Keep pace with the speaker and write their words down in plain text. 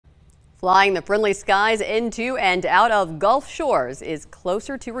Flying the friendly skies into and out of Gulf Shores is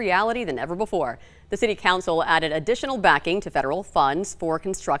closer to reality than ever before. The City Council added additional backing to federal funds for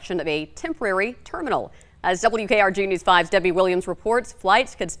construction of a temporary terminal. As WKRG News 5's Debbie Williams reports,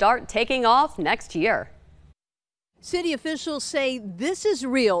 flights could start taking off next year. City officials say this is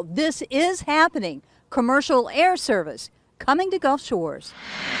real. This is happening. Commercial air service coming to Gulf Shores.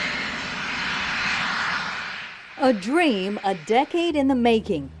 A dream a decade in the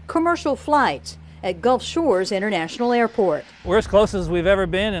making. Commercial flights at Gulf Shores International Airport. We're as close as we've ever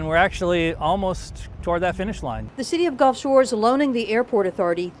been, and we're actually almost toward that finish line. The City of Gulf Shores loaning the Airport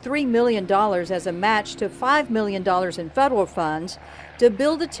Authority $3 million as a match to $5 million in federal funds to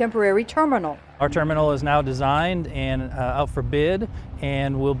build a temporary terminal. Our terminal is now designed and out for bid,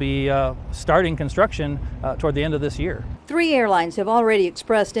 and we'll be starting construction toward the end of this year. 3 airlines have already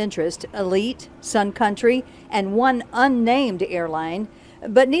expressed interest: Elite, Sun Country, and one unnamed airline,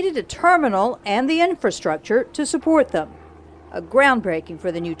 but needed a terminal and the infrastructure to support them. A groundbreaking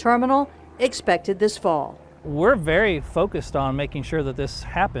for the new terminal expected this fall. We're very focused on making sure that this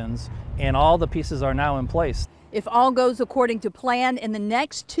happens, and all the pieces are now in place. If all goes according to plan, in the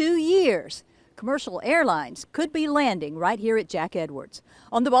next 2 years, commercial airlines could be landing right here at Jack Edwards.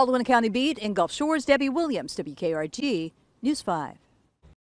 On the Baldwin County beat in Gulf Shores, Debbie Williams, WKRG News 5.